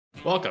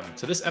Welcome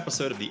to this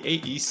episode of the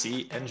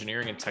AEC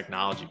Engineering and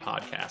Technology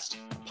Podcast,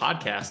 a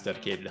podcast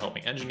dedicated to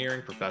helping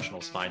engineering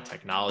professionals find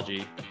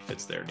technology that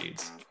fits their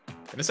needs.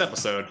 In this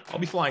episode, I'll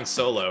be flying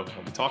solo and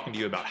I'll be talking to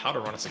you about how to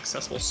run a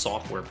successful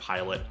software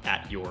pilot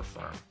at your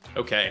firm.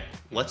 Okay,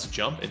 let's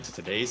jump into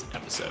today's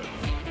episode.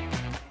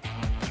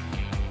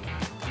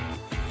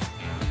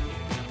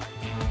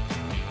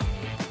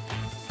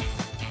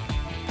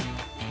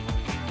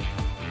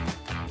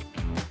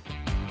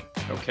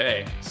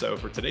 Okay, so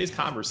for today's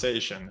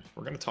conversation,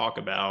 we're going to talk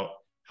about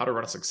how to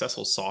run a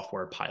successful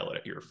software pilot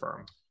at your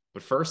firm.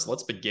 But first,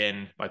 let's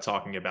begin by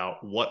talking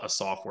about what a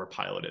software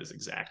pilot is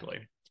exactly.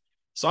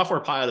 Software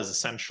pilot is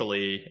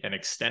essentially an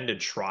extended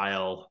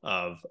trial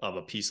of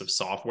a piece of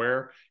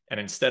software.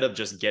 And instead of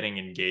just getting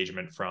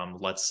engagement from,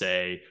 let's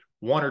say,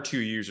 one or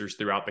two users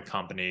throughout the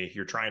company,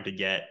 you're trying to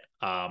get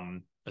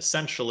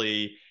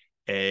essentially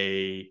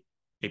a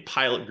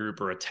pilot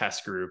group or a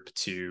test group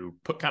to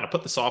put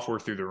the software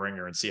through the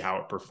ringer and see how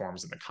it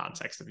performs in the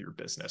context of your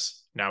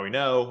business. Now, we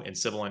know in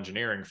civil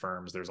engineering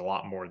firms, there's a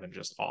lot more than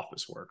just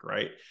office work,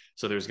 right?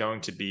 So there's going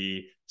to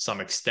be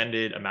some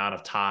extended amount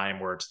of time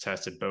where it's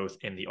tested both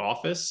in the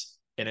office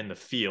and in the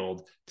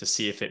field to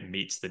see if it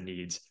meets the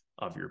needs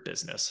of your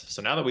business.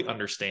 So now that we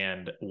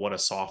understand what a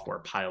software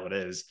pilot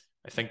is,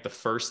 I think the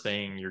first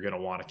thing you're going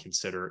to want to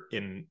consider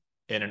in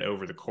and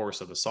over the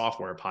course of the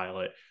software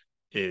pilot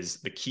is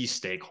the key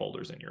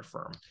stakeholders in your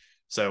firm.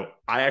 So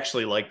I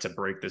actually like to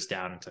break this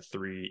down into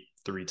three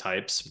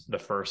types. The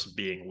first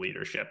being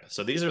leadership.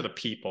 So these are the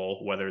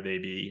people, whether they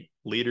be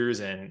leaders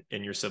in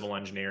your civil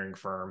engineering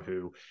firm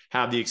who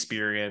have the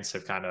experience,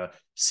 have kind of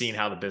seen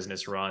how the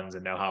business runs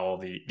and know how all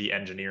the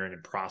engineering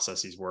and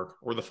processes work,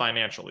 or the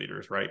financial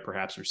leaders, right?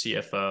 Perhaps your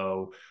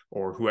CFO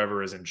or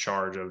whoever is in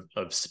charge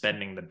of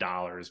spending the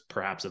dollars,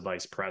 perhaps a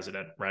vice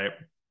president, right?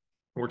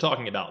 We're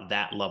talking about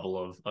that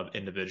level of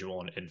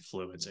individual and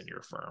influence in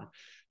your firm.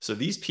 So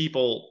these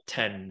people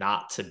tend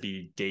not to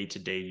be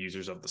day-to-day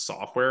users of the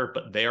software,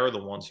 but they are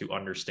the ones who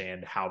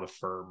understand how the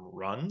firm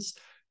runs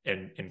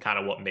and kind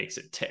of what makes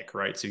it tick,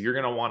 right? So you're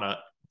going to want to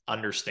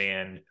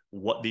understand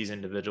what these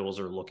individuals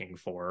are looking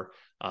for.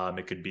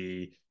 It could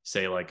be,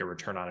 say, like a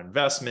return on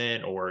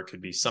investment, or it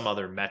could be some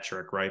other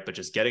metric, right? But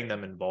just getting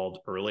them involved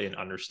early and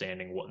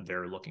understanding what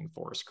they're looking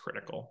for is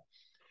critical.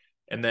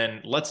 And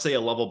then let's say a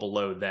level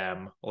below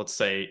them, let's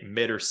say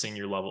mid or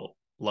senior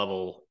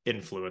level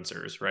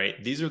influencers,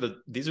 right? These are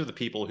the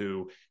people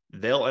who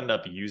they'll end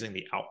up using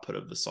the output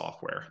of the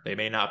software. They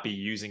may not be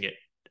using it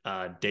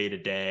day to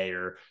day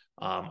or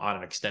on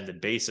an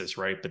extended basis,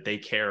 right? But they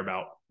care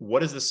about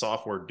what is the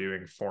software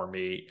doing for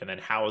me, and then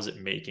how is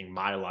it making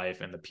my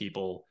life and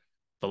the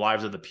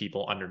lives of the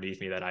people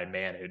underneath me that I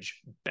manage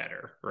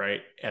better,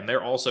 right? And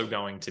they're also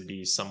going to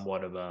be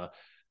somewhat of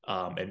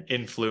an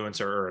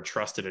influencer or a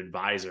trusted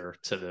advisor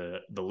to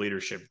the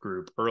leadership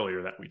group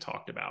earlier that we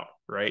talked about,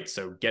 right?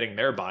 So getting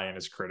their buy-in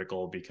is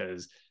critical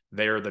because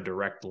they're the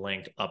direct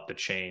link up the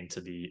chain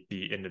to the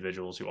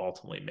individuals who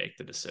ultimately make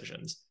the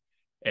decisions.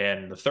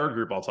 And the third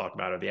group I'll talk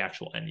about are the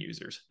actual end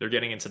users. They're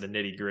getting into the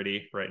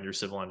nitty-gritty, right? In your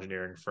civil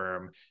engineering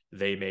firm,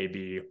 they may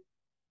be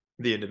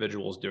the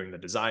individuals doing the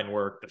design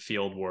work, the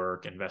field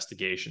work,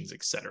 investigations,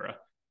 etc.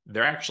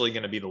 They're actually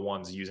going to be the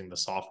ones using the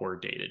software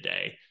day to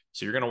day.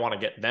 So you're going to want to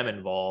get them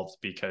involved,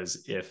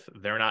 because if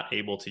they're not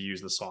able to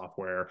use the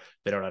software,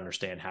 they don't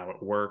understand how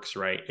it works,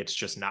 right? It's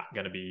just not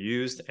going to be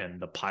used,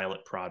 and the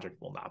pilot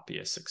project will not be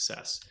a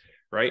success,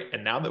 right?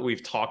 And now that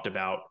we've talked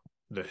about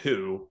the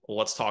who,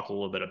 let's talk a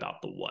little bit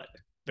about the what,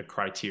 the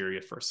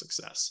criteria for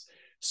success.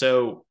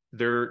 So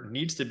there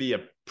needs to be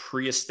a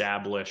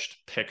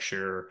pre-established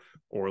picture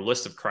or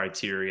list of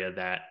criteria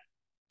that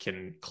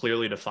can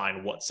clearly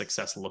define what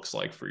success looks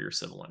like for your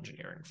civil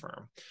engineering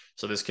firm.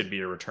 So this could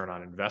be a return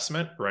on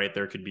investment, right?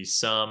 There could be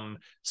some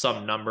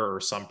number or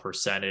some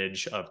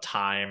percentage of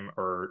time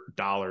or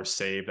dollars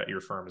saved that your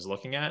firm is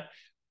looking at.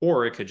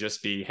 Or it could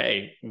just be,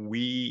 hey,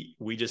 we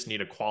just need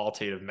a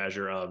qualitative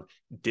measure of,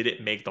 did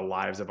it make the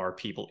lives of our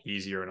people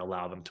easier and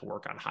allow them to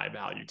work on high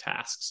value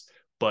tasks?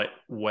 But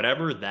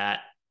whatever that,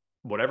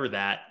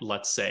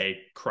 let's say,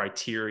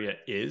 criteria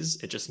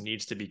is, it just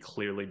needs to be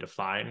clearly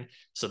defined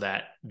so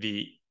that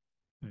the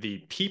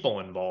people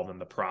involved in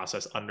the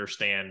process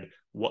understand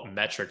what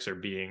metrics are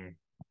being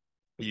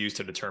used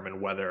to determine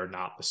whether or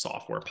not the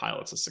software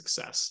pilot's a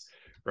success,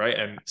 right?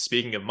 And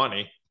speaking of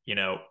money,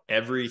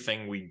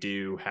 everything we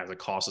do has a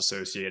cost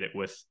associated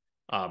with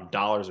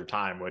dollars or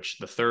time, which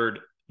the third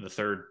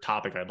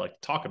topic I'd like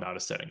to talk about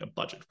is setting a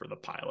budget for the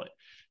pilot.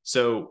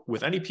 So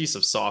with any piece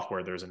of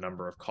software, there's a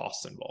number of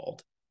costs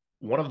involved.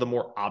 One of the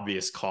more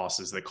obvious costs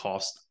is the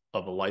cost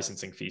of the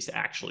licensing fees to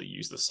actually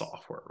use the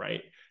software,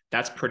 right?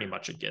 That's pretty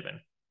much a given.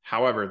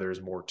 However,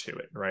 there's more to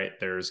it, right?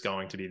 There's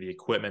going to be the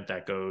equipment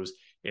that goes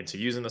into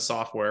using the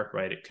software,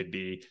 right? It could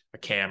be a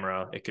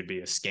camera, it could be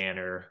a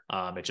scanner.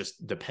 It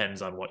just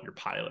depends on what you're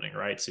piloting,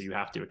 right? So you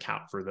have to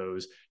account for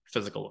those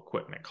physical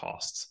equipment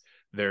costs.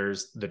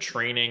 There's the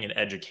training and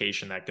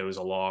education that goes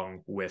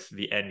along with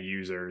the end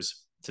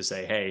users to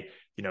say, hey,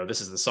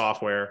 this is the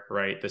software,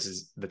 right? This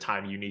is the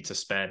time you need to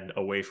spend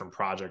away from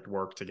project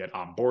work to get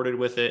onboarded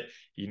with it.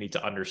 You need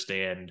to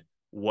understand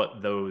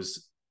what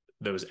those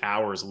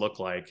hours look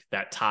like,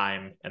 that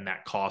time and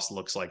that cost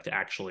looks like to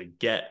actually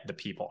get the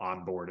people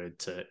onboarded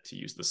to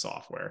use the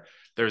software.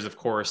 There's, of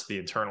course, the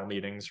internal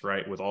meetings,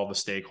 right, with all the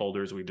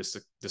stakeholders we just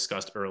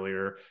discussed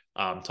earlier,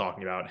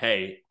 talking about,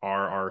 hey,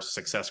 are our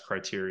success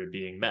criteria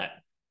being met?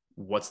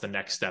 What's the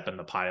next step in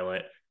the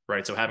pilot,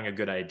 right? So having a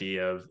good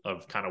idea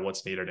of kind of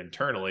what's needed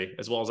internally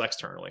as well as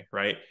externally,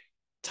 right?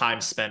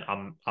 Time spent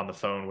on the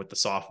phone with the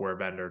software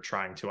vendor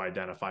trying to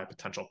identify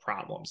potential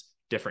problems,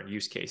 different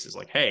use cases,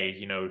 like,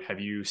 hey, have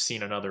you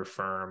seen another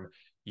firm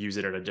use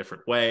it in a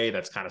different way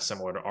that's kind of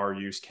similar to our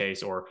use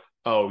case? Or,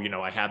 oh,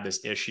 I had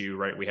this issue,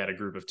 right? We had a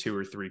group of 2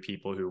 or 3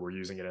 people who were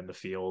using it in the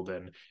field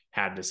and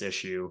had this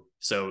issue.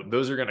 So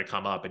those are going to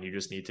come up, and you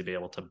just need to be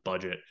able to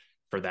budget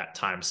for that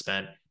time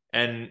spent.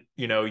 And,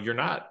 you're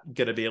not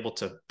going to be able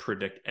to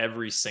predict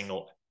every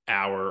single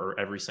hour or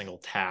every single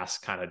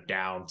task kind of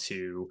down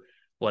to,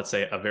 let's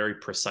say, a very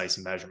precise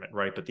measurement,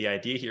 right? But the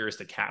idea here is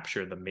to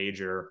capture the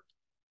major,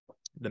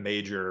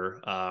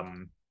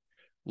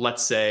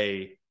 let's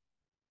say,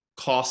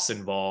 costs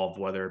involved,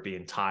 whether it be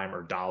in time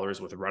or dollars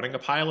with running a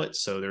pilot.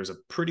 So there's a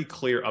pretty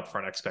clear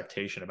upfront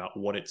expectation about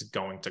what it's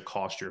going to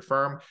cost your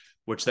firm,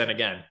 which then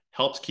again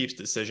helps keeps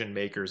decision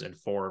makers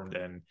informed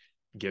and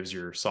gives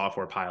your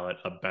software pilot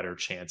a better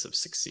chance of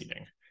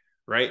succeeding.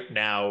 Right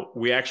now,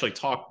 we actually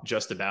talked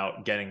just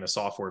about getting the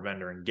software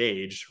vendor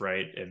engaged,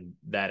 right? In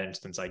that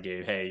instance, I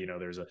gave, hey,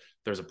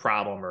 there's a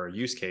problem or a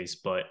use case,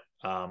 but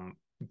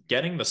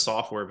getting the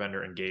software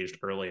vendor engaged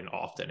early and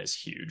often is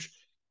huge.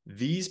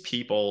 These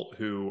people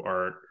who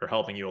are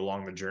helping you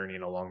along the journey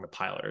and along the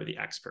pilot are the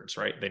experts,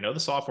 right? They know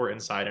the software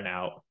inside and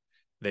out.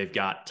 They've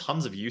got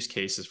tons of use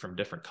cases from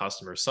different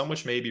customers, some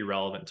which may be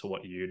relevant to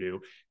what you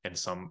do and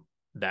some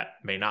that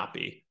may not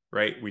be,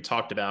 right? We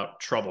talked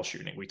about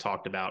troubleshooting. We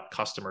talked about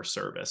customer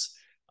service.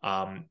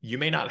 You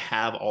may not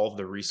have all of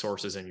the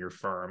resources in your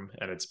firm,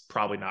 and it's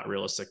probably not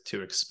realistic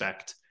to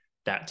expect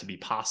that to be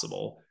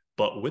possible.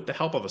 But with the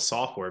help of a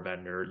software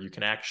vendor, you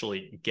can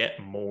actually get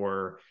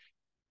more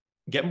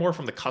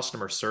from the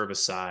customer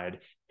service side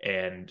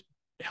and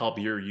help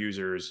your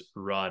users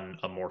run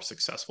a more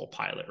successful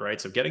pilot, right?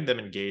 So getting them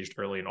engaged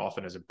early and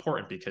often is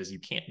important because you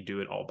can't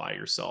do it all by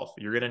yourself.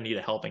 You're going to need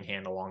a helping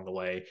hand along the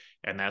way.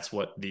 And that's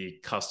what the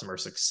customer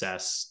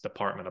success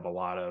department of a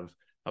lot of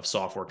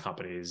software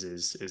companies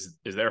is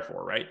there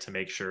for, right? To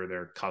make sure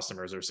their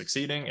customers are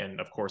succeeding. And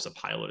of course, a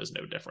pilot is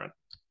no different.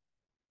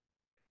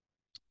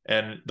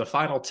 And the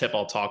final tip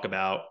I'll talk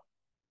about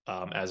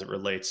as it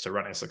relates to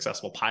running a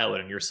successful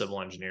pilot in your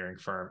civil engineering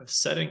firm is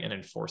setting and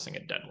enforcing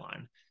a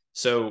deadline.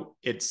 So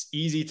it's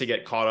easy to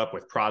get caught up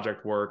with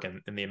project work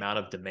and the amount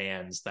of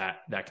demands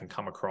that can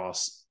come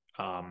across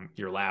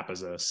your lap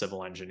as a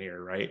civil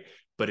engineer, right?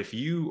 But if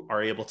you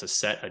are able to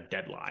set a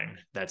deadline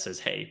that says,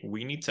 hey,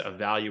 we need to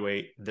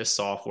evaluate this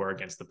software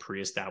against the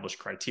pre-established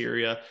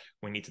criteria,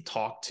 we need to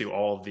talk to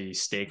all of the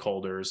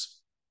stakeholders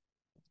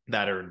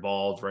that are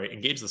involved, right?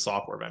 Engage the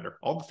software vendor,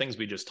 all the things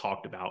we just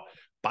talked about.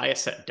 By a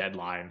set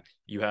deadline,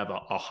 you have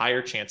a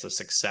higher chance of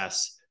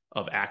success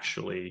of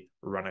actually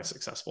running a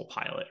successful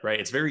pilot, right?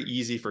 It's very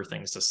easy for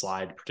things to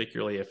slide,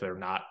 particularly if they're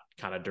not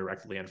kind of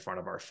directly in front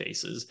of our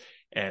faces.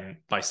 And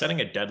by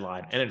setting a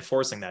deadline and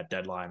enforcing that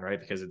deadline, right?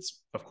 Because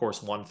it's, of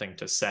course, one thing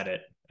to set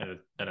it and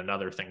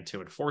another thing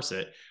to enforce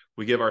it,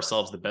 we give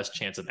ourselves the best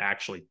chance of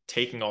actually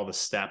taking all the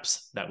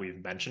steps that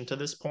we've mentioned to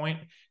this point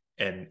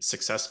and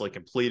successfully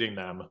completing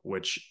them,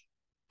 which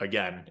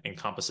again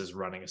encompasses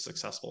running a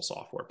successful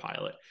software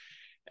pilot.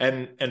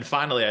 And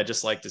finally, I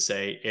just like to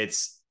say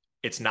it's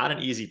not an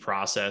easy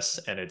process,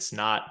 and it's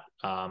not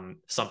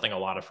something a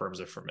lot of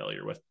firms are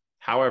familiar with.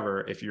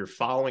 However, if you're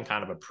following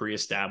kind of a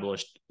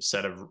pre-established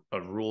set of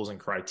rules and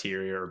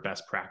criteria or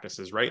best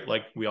practices, right,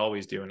 like we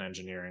always do in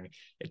engineering,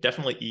 it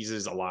definitely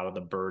eases a lot of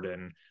the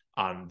burden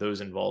on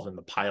those involved in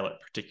the pilot,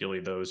 particularly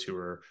those who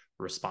are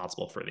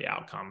responsible for the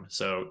outcome.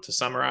 So to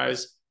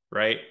summarize,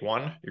 right,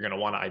 1, you're going to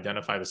want to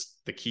identify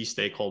the key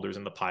stakeholders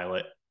in the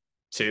pilot.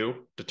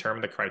 2,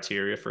 determine the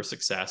criteria for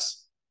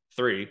success.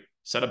 3,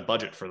 set a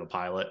budget for the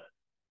pilot.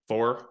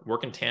 4,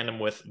 work in tandem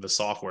with the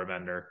software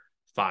vendor.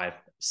 5,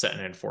 set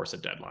and enforce a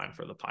deadline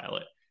for the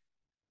pilot.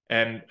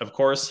 And of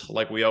course,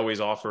 like we always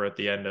offer at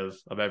the end of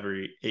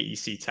every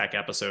AEC Tech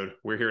episode,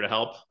 we're here to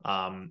help.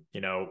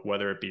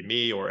 Whether it be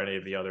me or any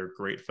of the other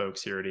great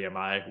folks here at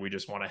EMI, we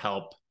just want to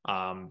help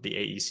the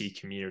AEC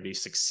community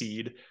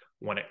succeed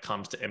when it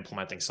comes to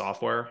implementing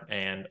software,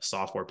 and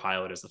software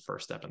pilot is the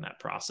first step in that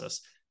process.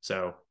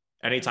 So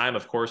anytime,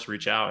 of course,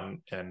 reach out,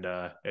 and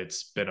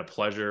it's been a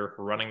pleasure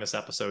running this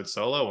episode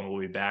solo, and we'll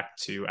be back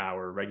to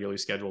our regularly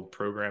scheduled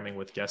programming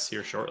with guests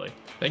here shortly.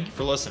 Thank you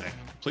for listening.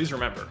 Please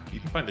remember, you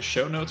can find the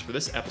show notes for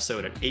this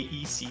episode at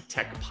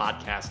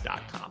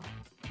aectechpodcast.com.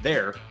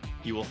 There,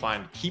 you will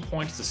find key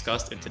points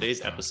discussed in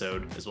today's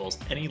episode, as well as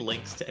any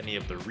links to any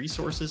of the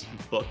resources,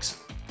 books,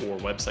 or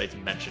websites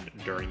mentioned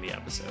during the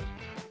episode.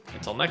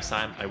 Until next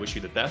time, I wish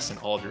you the best in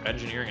all of your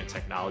engineering and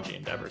technology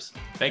endeavors.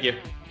 Thank you.